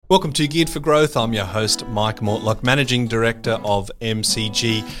Welcome to Geared for Growth. I'm your host, Mike Mortlock, Managing Director of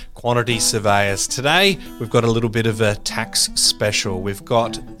MCG Quantity Surveyors. Today, we've got a little bit of a tax special. We've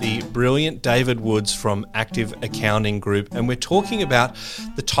got the brilliant David Woods from Active Accounting Group, and we're talking about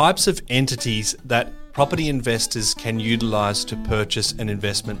the types of entities that property investors can utilise to purchase an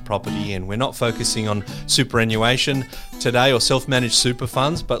investment property in. We're not focusing on superannuation today or self-managed super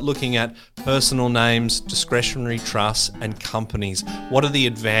funds, but looking at personal names, discretionary trusts and companies. What are the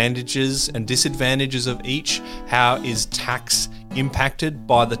advantages and disadvantages of each? How is tax impacted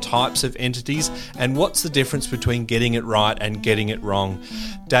by the types of entities? And what's the difference between getting it right and getting it wrong?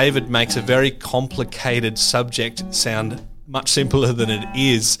 David makes a very complicated subject sound much simpler than it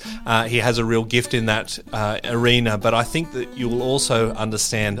is. He has a real gift in that arena, but I think that you will also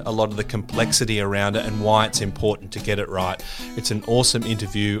understand a lot of the complexity around it and why it's important to get it right. It's an awesome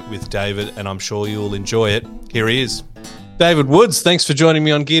interview with David, and I'm sure you'll enjoy it. Here he is. David Woods, thanks for joining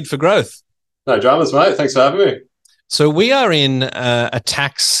me on Geared for Growth. No dramas, mate. Thanks for having me. So we are in a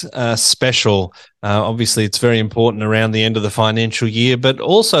tax special. Obviously, it's very important around the end of the financial year, but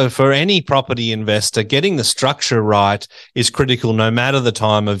also for any property investor, getting the structure right is critical no matter the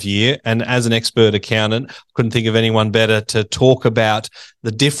time of year. And as an expert accountant, couldn't think of anyone better to talk about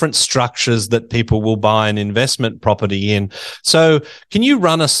the different structures that people will buy an investment property in. So can you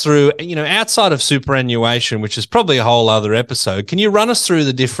run us through, outside of superannuation, which is probably a whole other episode, can you run us through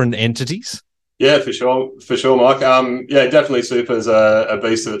the different entities? Yeah, for sure, Mike. Definitely super's a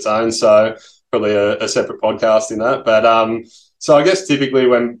beast of its own, so probably a separate podcast in that. But so I guess typically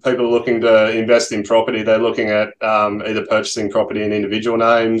when people are looking to invest in property, they're looking at either purchasing property in individual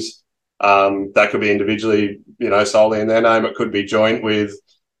names. That could be individually, solely in their name. It could be joint with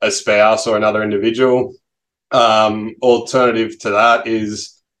a spouse or another individual. Alternative to that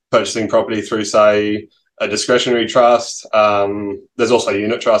is purchasing property through, say, a discretionary trust. There's also a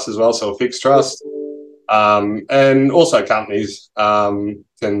unit trust as well, so a fixed trust. And also companies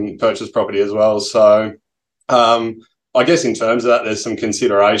can purchase property as well. So I guess in terms of that, there's some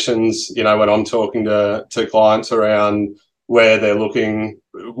considerations, when I'm talking to clients around where they're looking,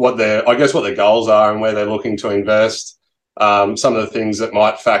 what their goals are and where they're looking to invest. Some of the things that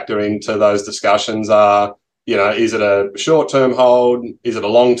might factor into those discussions are, is it a short-term hold? Is it a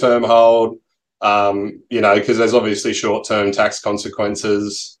long-term hold? Because there's obviously short-term tax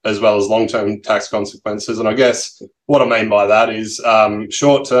consequences as well as long-term tax consequences. And I guess what I mean by that is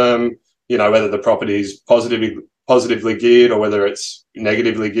short-term, whether the property is positively geared or whether it's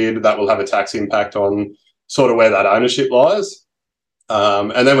negatively geared, that will have a tax impact on sort of where that ownership lies.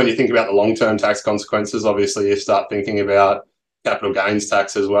 And then when you think about the long-term tax consequences, obviously you start thinking about capital gains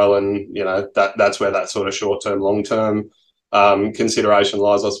tax as well. And, that's where that sort of short-term, long-term consideration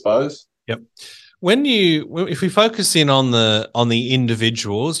lies, I suppose. Yep. If we focus in on the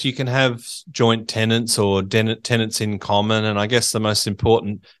individuals, you can have joint tenants or tenants in common, and I guess the most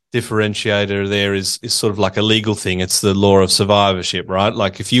important differentiator there is sort of like a legal thing. It's the law of survivorship, right?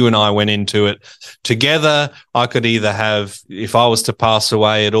 Like if you and I went into it together, I could either have, if I was to pass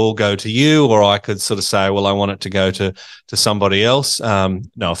away, it all go to you, or I could sort of say, well, I want it to go to somebody else. No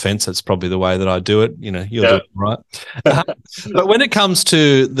offense, that's probably the way that I do it. You'll do it right. But when it comes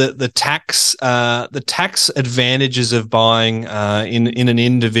to the tax advantages of buying in an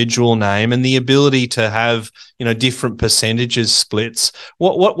individual name and the ability to have different percentages splits,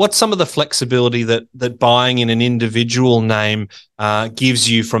 what's some of the flexibility that buying in an individual name gives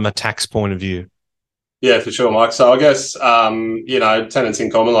you from a tax point of view? Yeah, for sure, Mike. So I guess, tenants in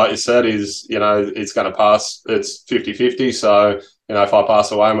common, like you said, is, it's going to pass, it's 50-50. So, if I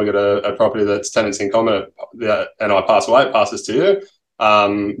pass away and we get a property that's tenants in common and I pass away, it passes to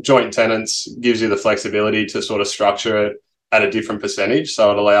you. Joint tenants gives you the flexibility to sort of structure it at a different percentage.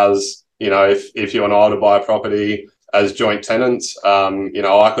 So it allows, if you and I were to buy a property as joint tenants, I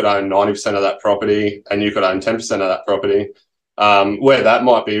could own 90% of that property and you could own 10% of that property. Where that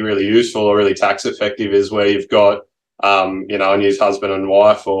might be really useful or really tax effective is where you've got, a new husband and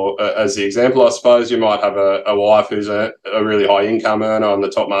wife, or as the example, I suppose, you might have a wife who's a really high income earner on the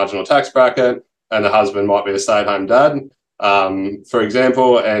top marginal tax bracket, and the husband might be a stay-at-home dad, for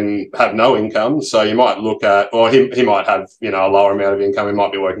example, and have no income. So you might look at, or he might have, a lower amount of income. He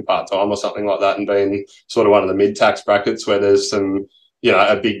might be working part-time or something like that and being sort of one of the mid-tax brackets where there's some,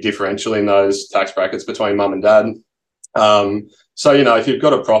 a big differential in those tax brackets between mum and dad. So, if you've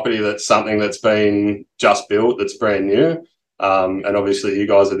got a property that's something that's been just built, that's brand new, and obviously you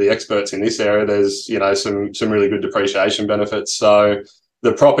guys are the experts in this area, there's, some really good depreciation benefits. So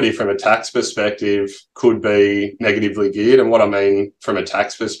the property from a tax perspective could be negatively geared. And what I mean from a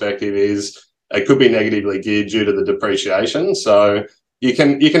tax perspective is it could be negatively geared due to the depreciation. So you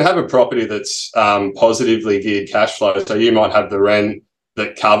can have a property that's positively geared cash flow. So you might have the rent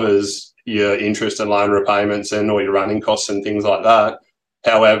that covers your interest and loan repayments and all your running costs and things like that.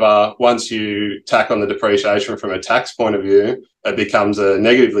 However, once you tack on the depreciation from a tax point of view, it becomes a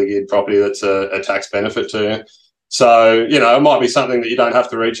negatively geared property that's a tax benefit to you. So, it might be something that you don't have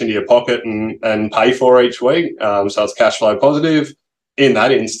to reach into your pocket and pay for each week. So it's cash flow positive. In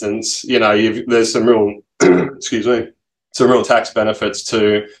that instance, there's some real, excuse me, some real tax benefits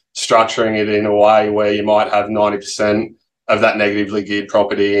to structuring it in a way where you might have 90% of that negatively geared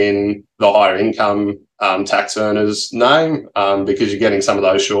property in the higher income tax earner's name, because you're getting some of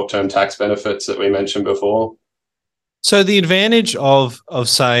those short-term tax benefits that we mentioned before. So the advantage of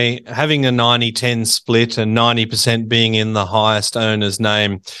say having a 90-10 split and 90% being in the highest owner's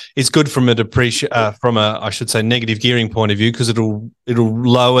name is good from a I should say negative gearing point of view, because it'll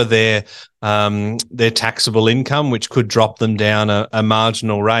lower their taxable income, which could drop them down a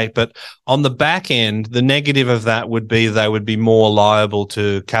marginal rate. But on the back end, the negative of that would be they would be more liable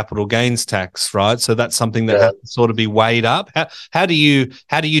to capital gains tax, right? So that's something that has to sort of be weighed up. How do you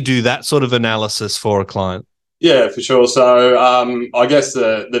do that sort of analysis for a client? Yeah, for sure. So I guess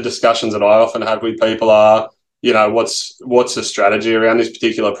the discussions that I often have with people are, what's the strategy around this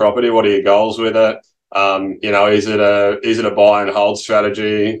particular property? What are your goals with it? Is it a buy and hold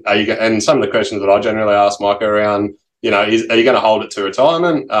strategy? And some of the questions that I generally ask, Mike, are around, are you going to hold it to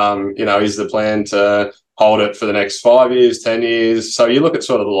retirement? Is the plan to hold it for the next 5 years, 10 years? So you look at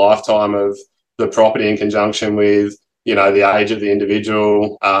sort of the lifetime of the property in conjunction with, the age of the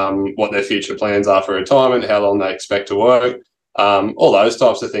individual, what their future plans are for retirement, how long they expect to work, all those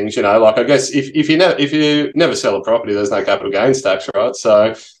types of things. I guess if you never sell a property, there's no capital gains tax, right?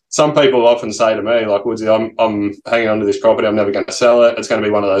 So some people often say to me, like, Woodsy, I'm hanging on to this property, I'm never going to sell it. It's going to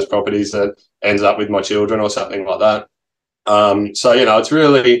be one of those properties that ends up with my children or something like that. So it's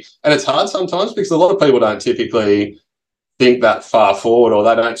really, and it's hard sometimes because a lot of people don't typically think that far forward, or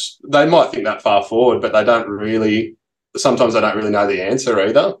they might think that far forward, but sometimes they don't really know the answer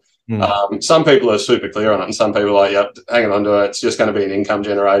either. Some people are super clear on it, and some people are like, yep, hanging on to it. It's just going to be an income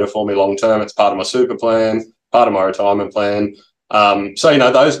generator for me long term. It's part of my super plan, part of my retirement plan. So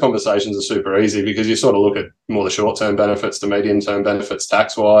those conversations are super easy because you sort of look at more the short-term benefits to medium-term benefits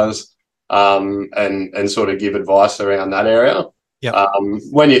tax-wise, and sort of give advice around that area. Yep.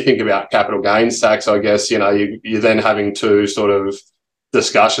 When you think about capital gains tax, I guess, you're then having two sort of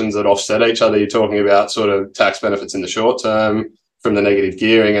discussions that offset each other. You're talking about sort of tax benefits in the short term from the negative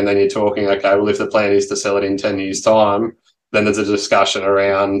gearing, and then you're talking, okay, well, if the plan is to sell it in 10 years' time, then there's a discussion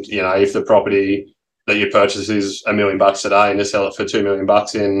around, if the property that you purchase is $1 million today and you sell it for $2 million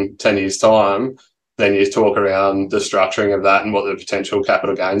in 10 years' time, then you talk around the structuring of that and what the potential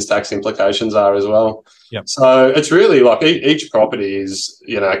capital gains tax implications are as well. Yep. So it's really like each property is,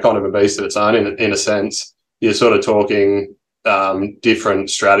 kind of a beast of its own in a sense. You're sort of talking different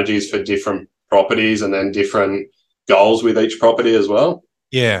strategies for different properties and then different goals with each property as well.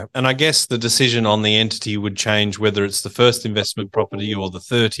 Yeah, and I guess the decision on the entity would change whether it's the first investment property or the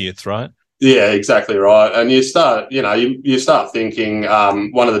 30th, right? Yeah, exactly right. And you start, you start thinking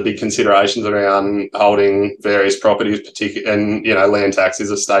one of the big considerations around holding various properties, and land tax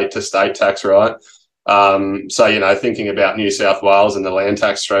is a state to state tax, right? So thinking about New South Wales and the land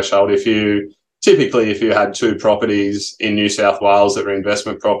tax threshold, if you had two properties in New South Wales that were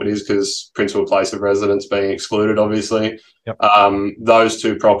investment properties, because principal place of residence being excluded, obviously, yep. Those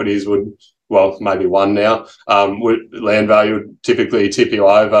two properties would, well, maybe one now, land value would typically tip you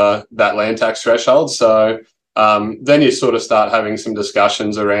over that land tax threshold. So then you sort of start having some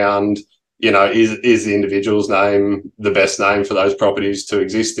discussions around, is the individual's name the best name for those properties to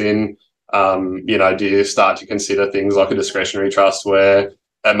exist in? Do you start to consider things like a discretionary trust where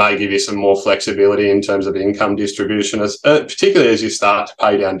it may give you some more flexibility in terms of income distribution, particularly as you start to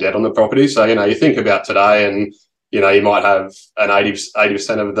pay down debt on the property. So, you think about today and, you might have an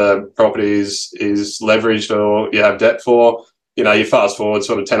 80% of the property is leveraged or you have debt for, you fast forward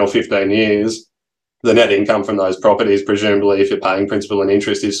sort of 10 or 15 years, the net income from those properties, presumably if you're paying principal and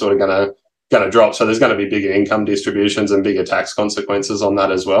interest, is sort of going to drop. So there's going to be bigger income distributions and bigger tax consequences on that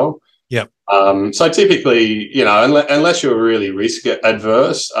as well. Yep. So typically, unless you're really risk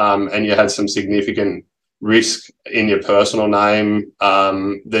adverse and you had some significant risk in your personal name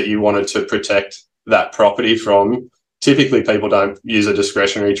that you wanted to protect that property from, typically people don't use a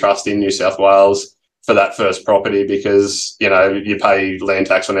discretionary trust in New South Wales for that first property because, you pay land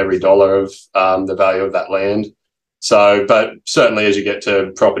tax on every dollar of the value of that land. So, but certainly as you get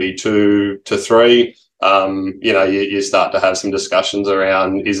to property 2 to 3, you start to have some discussions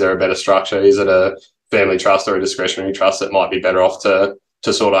around, is there a better structure? Is it a family trust or a discretionary trust that might be better off to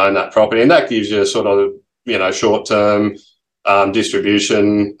sort of own that property. And that gives you sort of, short-term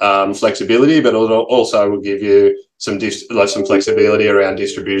distribution flexibility, but also will give you some flexibility around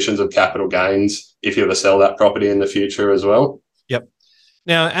distributions of capital gains if you ever sell that property in the future as well. Yep.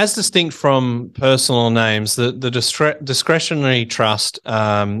 Now, as distinct from personal names, the discretionary trust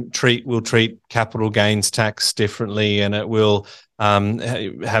will treat capital gains tax differently, and it will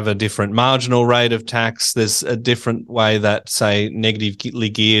have a different marginal rate of tax. There's a different way that, say, negatively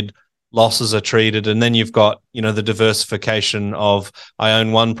geared losses are treated, and then you've got the diversification of, I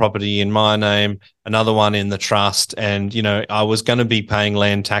own one property in my name, another one in the trust, and I was going to be paying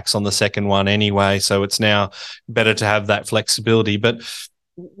land tax on the second one anyway, so it's now better to have that flexibility. But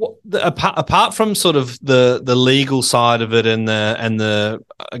apart from sort of the legal side of it and the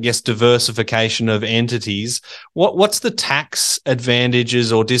I guess diversification of entities, what's the tax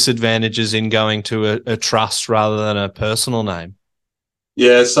advantages or disadvantages in going to a trust rather than a personal name?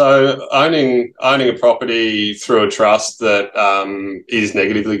 Yeah, so owning a property through a trust that is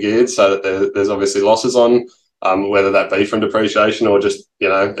negatively geared, so that there's obviously losses on, whether that be from depreciation or just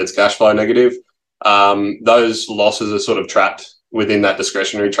it's cash flow negative. Those losses are sort of trapped within that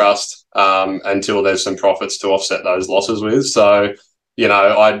discretionary trust until there's some profits to offset those losses with. So,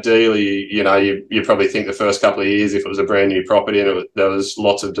 ideally, you probably think the first couple of years, if it was a brand new property and there was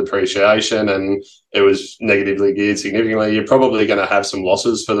lots of depreciation and it was negatively geared significantly, you're probably going to have some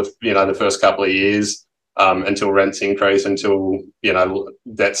losses for the first couple of years until rents increase, until,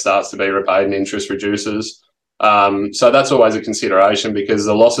 debt starts to be repaid and interest reduces. So that's always a consideration, because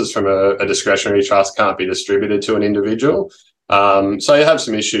the losses from a discretionary trust can't be distributed to an individual. So you have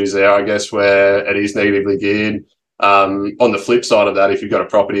some issues there, I guess, where it is negatively geared. On the flip side of that, if you've got a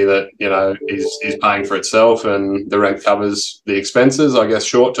property that, is paying for itself and the rent covers the expenses, I guess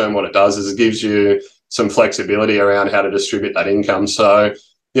short term what it does is it gives you some flexibility around how to distribute that income. So,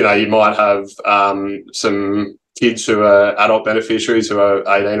 you might have some kids who are adult beneficiaries who are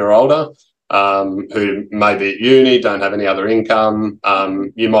 18 or older, who may be at uni, don't have any other income.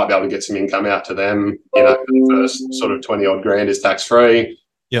 You might be able to get some income out to them, the first sort of 20 odd grand is tax free.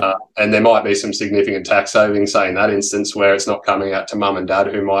 Yep. And there might be some significant tax savings, say in that instance, where it's not coming out to mum and dad,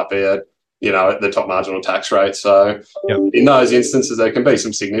 who might be at the top marginal tax rate. So in those instances, there can be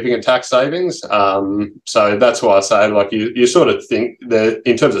some significant tax savings. So that's why I say, like, you sort of think that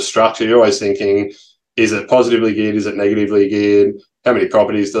in terms of structure, you're always thinking, is it positively geared? Is it negatively geared? How many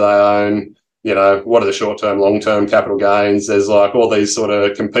properties do they own? What are the short-term, long-term capital gains? There's like all these sort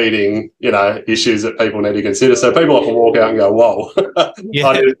of competing, issues that people need to consider. So people often walk out and go, whoa, Yeah.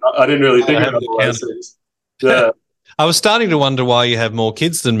 I didn't really think about all those things. Yeah. I was starting to wonder why you have more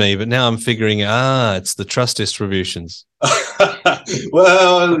kids than me, but now I'm figuring, it's the trust distributions. There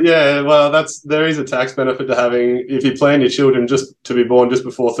is a tax benefit to having, if you plan your children just to be born just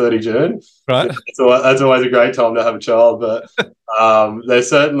before 30 June. Right. That's always a great time to have a child. But there's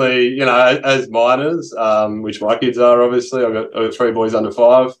certainly, as minors, which my kids are, obviously, I've got 3 boys under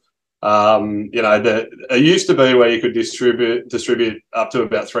 5. It used to be where you could distribute up to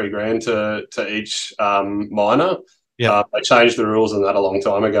about $3,000 to each minor. Yeah, they changed the rules on that a long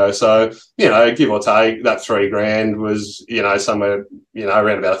time ago. So, give or take, that $3,000 was, somewhere,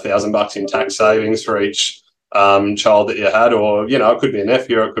 around about $1,000 in tax savings for each child that you had, or, it could be a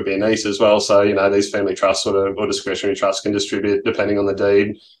nephew or it could be a niece as well. So, these family trusts or discretionary trusts can distribute depending on the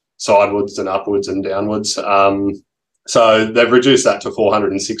deed, sidewards and upwards and downwards. So they've reduced that to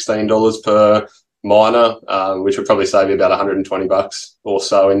 $416 per minor, which would probably save you about $120 or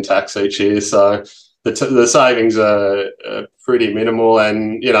so in tax each year. So the savings are pretty minimal,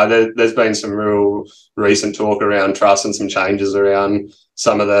 and there's been some real recent talk around trusts and some changes around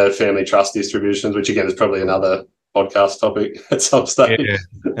some of the family trust distributions, which again is probably another podcast topic at some stage. Yeah,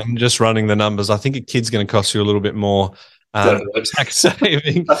 and just running the numbers, I think a kid's going to cost you a little bit more tax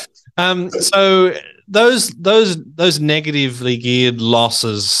saving. So those negatively geared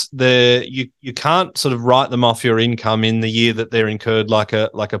losses, you can't sort of write them off your income in the year that they're incurred like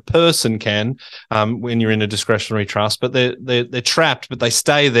a person can when you're in a discretionary trust, but they're trapped, but they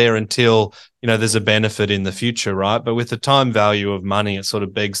stay there until there's a benefit in the future, right? But with the time value of money, it sort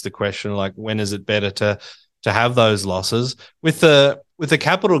of begs the question, like, when is it better to have those losses? With the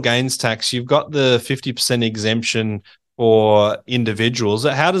capital gains tax, you've got the 50% exemption for individuals.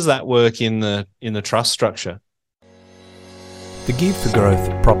 How does that work in the trust structure? The Geared for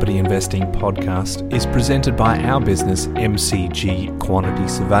Growth Property Investing podcast is presented by our business, MCG Quantity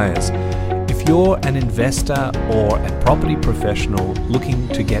Surveyors. If If you're an investor or a property professional looking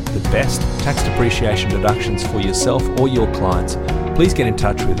to get the best tax depreciation deductions for yourself or your clients, please get in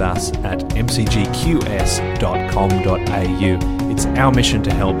touch with us at mcgqs.com.au. It's our mission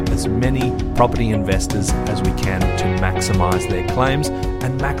to help as many property investors as we can to maximise their claims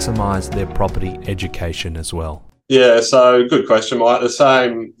and maximise their property education as well. Yeah, so good question, Mike.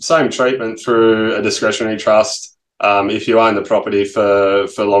 The same treatment through a discretionary trust. If you own the property for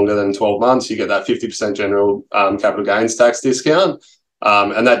longer than 12 months, you get that 50% general capital gains tax discount.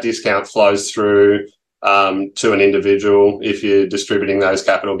 And that discount flows through to an individual if you're distributing those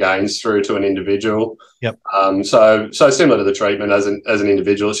capital gains through to an individual. Yep. So similar to the treatment as an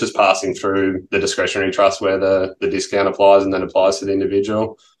individual, it's just passing through the discretionary trust where the discount applies and then applies to the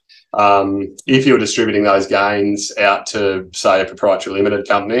individual. If you're distributing those gains out to, say, a proprietary limited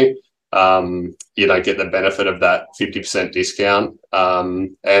company, you don't get the benefit of that 50% discount.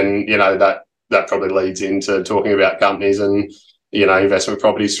 And, that probably leads into talking about companies and, investment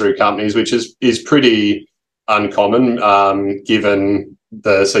properties through companies, which is pretty uncommon, given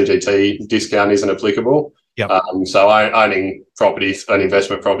the CGT discount isn't applicable. Yep. So owning property, an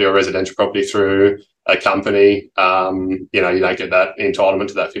investment property or residential property through a company, you don't get that entitlement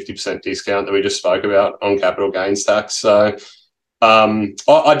to that 50% discount that we just spoke about on capital gains tax. So I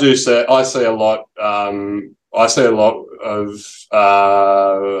see a lot of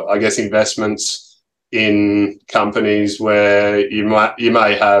investments in companies where you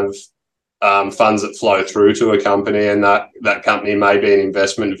may have funds that flow through to a company, and that company may be an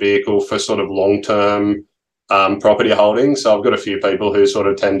investment vehicle for sort of long-term property holdings. So I've got a few people who sort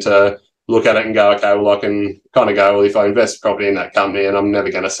of tend to look at it and go, okay, well, I can kind of go, well, if I invest property in that company and I'm never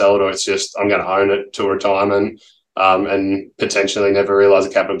going to sell it, or it's just I'm going to own it till retirement, and potentially never realise a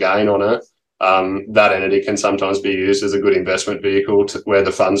capital gain on it, that entity can sometimes be used as a good investment vehicle where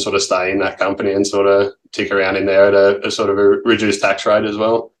the funds sort of stay in that company and sort of tick around in there at a sort of a reduced tax rate as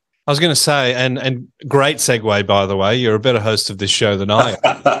well. I was going to say, and great segue, by the way, you're a better host of this show than I am.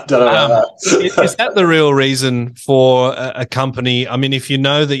 Don't know about that. Is that the real reason for a company? I mean, if you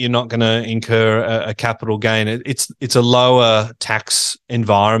know that you're not going to incur a capital gain, it's a lower tax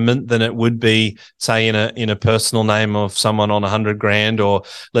environment than it would be, say, in a personal name of someone on $100,000, or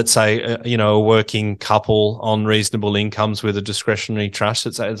let's say, a working couple on reasonable incomes with a discretionary trust.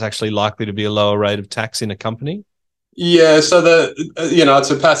 It's actually likely to be a lower rate of tax in a company. Yeah, so it's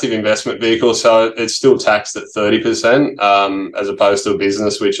a passive investment vehicle, so it's still taxed at 30%, as opposed to a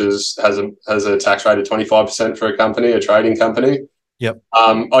business which has a tax rate of 25% for a company, a trading company. Yep.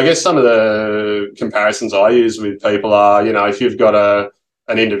 I guess some of the comparisons I use with people are, if you've got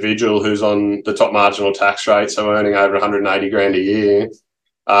an individual who's on the top marginal tax rate, so earning over 180 grand a year,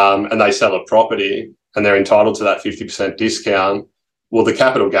 and they sell a property and they're entitled to that 50% discount. Well, the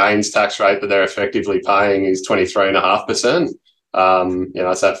capital gains tax rate that they're effectively paying is 23.5%.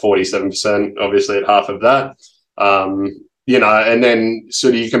 It's at 47%, obviously at half of that. And then so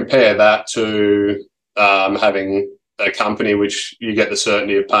you compare that to having a company which you get the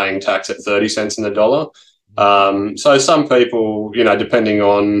certainty of paying tax at 30 cents in the dollar. So some people, depending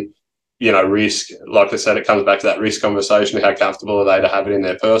on, risk, like I said, it comes back to that risk conversation. How comfortable are they to have it in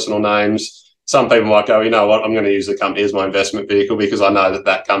their personal names? Some people might go, you know what, I'm going to use the company as my investment vehicle because I know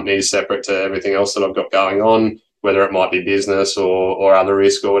that company is separate to everything else that I've got going on, whether it might be business or other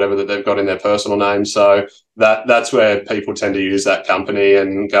risk or whatever that they've got in their personal name. So that's where people tend to use that company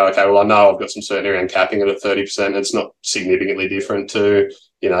and go, okay, well, I know I've got some certainty around capping it at 30%. It's not significantly different to,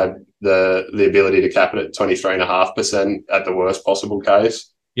 the ability to cap it at 23.5% at the worst possible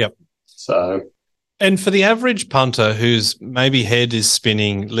case. Yep. So... And for the average punter whose maybe head is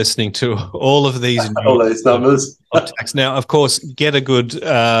spinning listening to all of these numbers of tax. Now, of course, get a good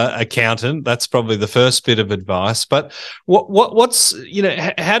accountant. That's probably the first bit of advice. But what's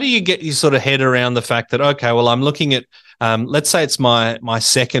how do you get your sort of head around the fact that, okay, well, I'm looking at let's say it's my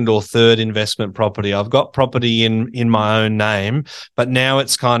second or third investment property. I've got property in my own name, but now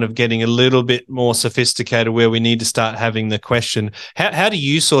it's kind of getting a little bit more sophisticated where we need to start having the question, how do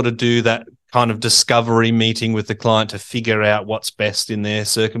you sort of do that kind of discovery meeting with the client to figure out what's best in their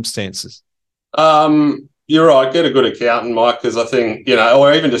circumstances? You're right. Get a good accountant, Mike, because I think,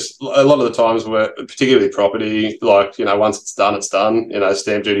 or even just a lot of the times where, particularly property, like, once it's done, it's done.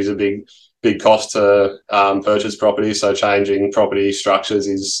 Stamp duty is a big cost to purchase property. So changing property structures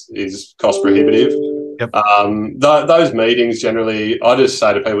is cost prohibitive. Yep. Those meetings generally, I just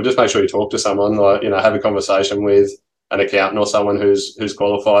say to people, just make sure you talk to someone, like, have a conversation with an accountant or someone who's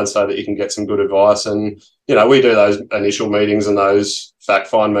qualified so that you can get some good advice. And, we do those initial meetings and those fact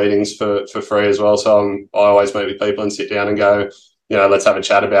find meetings for free as well. So I always meet with people and sit down and go, let's have a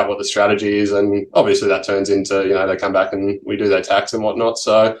chat about what the strategy is. And obviously that turns into, they come back and we do their tax and whatnot.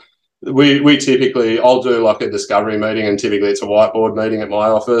 So we typically, I'll do like a discovery meeting, and typically it's a whiteboard meeting at my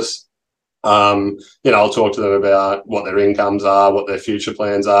office. I'll talk to them about what their incomes are, what their future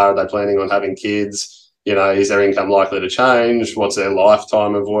plans are. Are they planning on having kids? Is their income likely to change? What's their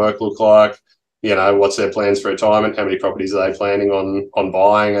lifetime of work look like? What's their plans for retirement? How many properties are they planning on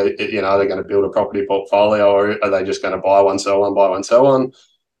buying? Are they going to build a property portfolio, or are they just going to buy one, sell one, buy one, sell one?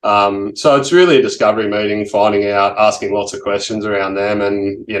 So it's really a discovery meeting, finding out, asking lots of questions around them,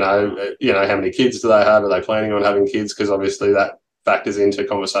 and how many kids do they have? Are they planning on having kids? Because obviously that factors into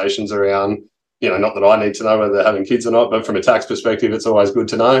conversations around, not that I need to know whether they're having kids or not, but from a tax perspective, it's always good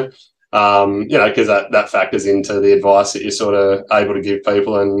to know. Because that factors into the advice that you're sort of able to give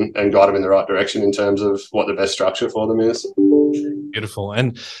people and guide them in the right direction in terms of what the best structure for them is. Beautiful.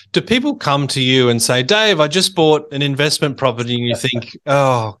 And do people come to you and say, Dave, I just bought an investment property, and you think,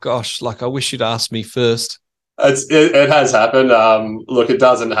 oh gosh, like I wish you'd asked me first? It has happened. Look, it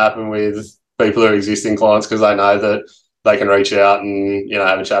doesn't happen with people who are existing clients because they know that they can reach out and,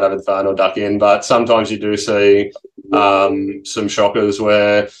 have a chat over the phone or duck in. But sometimes you do see some shockers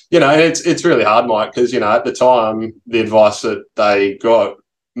where, it's really hard, Mike, because, at the time, the advice that they got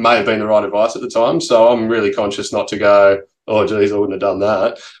may have been the right advice at the time. So I'm really conscious not to go, oh, geez, I wouldn't have done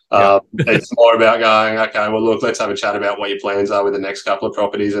that. Yeah. It's more about going, okay, well, look, let's have a chat about what your plans are with the next couple of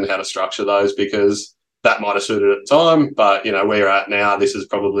properties and how to structure those, because that might have suited at the time, but, where you're at now, this is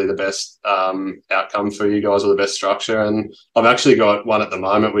probably the best outcome for you guys, or the best structure. And I've actually got one at the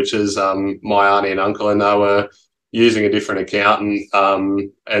moment, which is my auntie and uncle, and they were using a different accountant.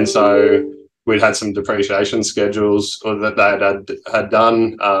 And so we'd had some depreciation schedules that they had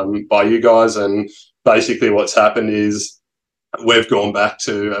done by you guys. And basically what's happened is we've gone back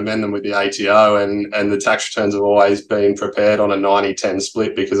to amend them with the ATO, and the tax returns have always been prepared on a 90-10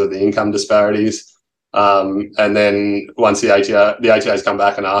 split because of the income disparities. And then once the ATO's come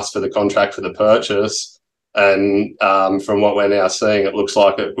back and asked for the contract for the purchase, and from what we're now seeing, it looks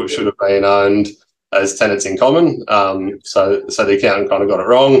like it should have been owned as tenants in common. So the accountant kind of got it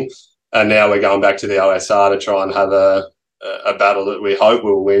wrong, and now we're going back to the OSR to try and have a battle that we hope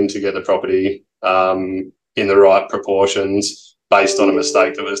we'll win to get the property in the right proportions based on a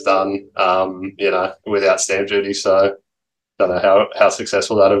mistake that was done, without stamp duty. So don't know how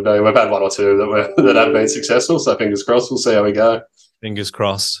successful that'll be. We've had one or two that have been successful, so fingers crossed. We'll see how we go. Fingers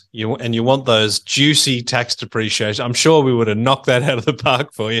crossed. You want those juicy tax depreciation. I'm sure we would have knocked that out of the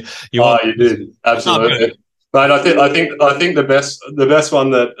park for you. You did, absolutely. Mate, I think the best one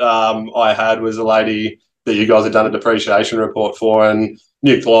that I had was a lady that you guys had done a depreciation report for, and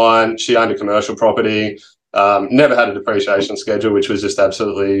new client. She owned a commercial property, never had a depreciation schedule, which was just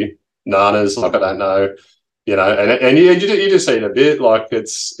absolutely nanas. Like, I don't know. And you just see it a bit, like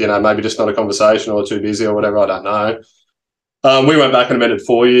it's, maybe just not a conversation or too busy or whatever, I don't know. We went back and amended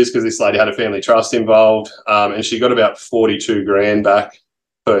 4 years because this lady had a family trust involved, and she got about 42 grand back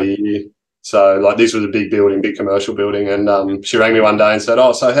per year. So, like, this was a big building, big commercial building, and she rang me one day and said,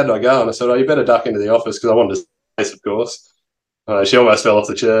 oh, so how did I go? And I said, oh, you better duck into the office, because I wanted to space, of course. She almost fell off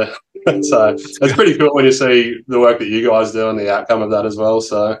the chair. So it's pretty cool when you see the work that you guys do and the outcome of that as well.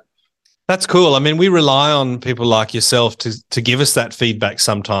 So that's cool. I mean, we rely on people like yourself to give us that feedback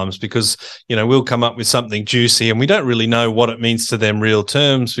sometimes, because, we'll come up with something juicy and we don't really know what it means to them in real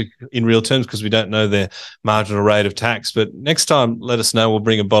terms, because we don't know their marginal rate of tax. But next time, let us know. We'll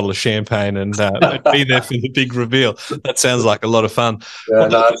bring a bottle of champagne and be there for the big reveal. That sounds like a lot of fun. Yeah,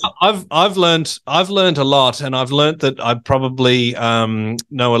 well, I've learned a lot, and I've learned that I probably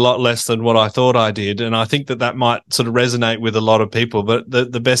know a lot less than what I thought I did. And I think that might sort of resonate with a lot of people. But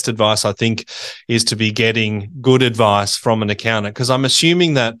the best advice, I think, is to be getting good advice from an accountant, because I'm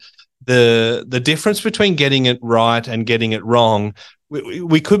assuming that the difference between getting it right and getting it wrong,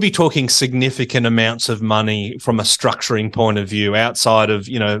 we could be talking significant amounts of money from a structuring point of view, outside of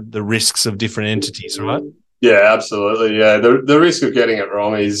the risks of different entities, right? Yeah, absolutely. Yeah, the risk of getting it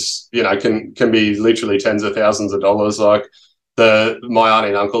wrong is can be literally tens of thousands of dollars. Like my auntie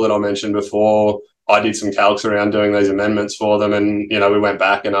and uncle that I mentioned before, I did some calcs around doing these amendments for them, and we went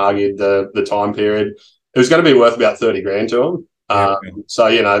back and argued the time period. It was going to be worth about 30 grand to them. So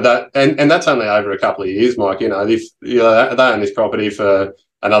that, and that's only over a couple of years, Mike. If they own this property for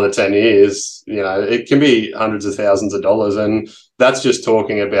another 10 years, it can be hundreds of thousands of dollars, and that's just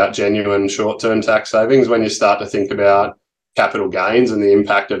talking about genuine short-term tax savings. When you start to think about capital gains and the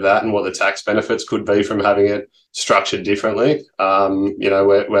impact of that, and what the tax benefits could be from having it structured differently,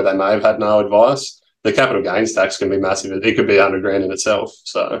 where they may have had no advice, the capital gains tax can be massive. It could be 100 grand in itself.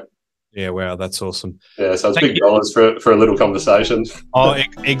 So Yeah, wow, that's awesome. Yeah, so it's big dollars for a little conversation. Oh,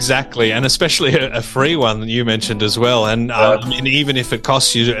 exactly, and especially a free one that you mentioned as well. And I mean, even if it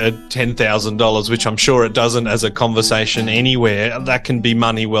costs you $10,000, which I'm sure it doesn't as a conversation anywhere, that can be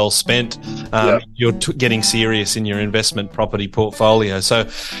money well spent. You're getting serious in your investment property portfolio. So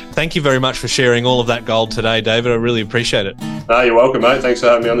thank you very much for sharing all of that gold today, David. I really appreciate it. No, you're welcome, mate. Thanks for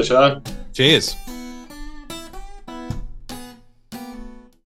having me on the show. Cheers.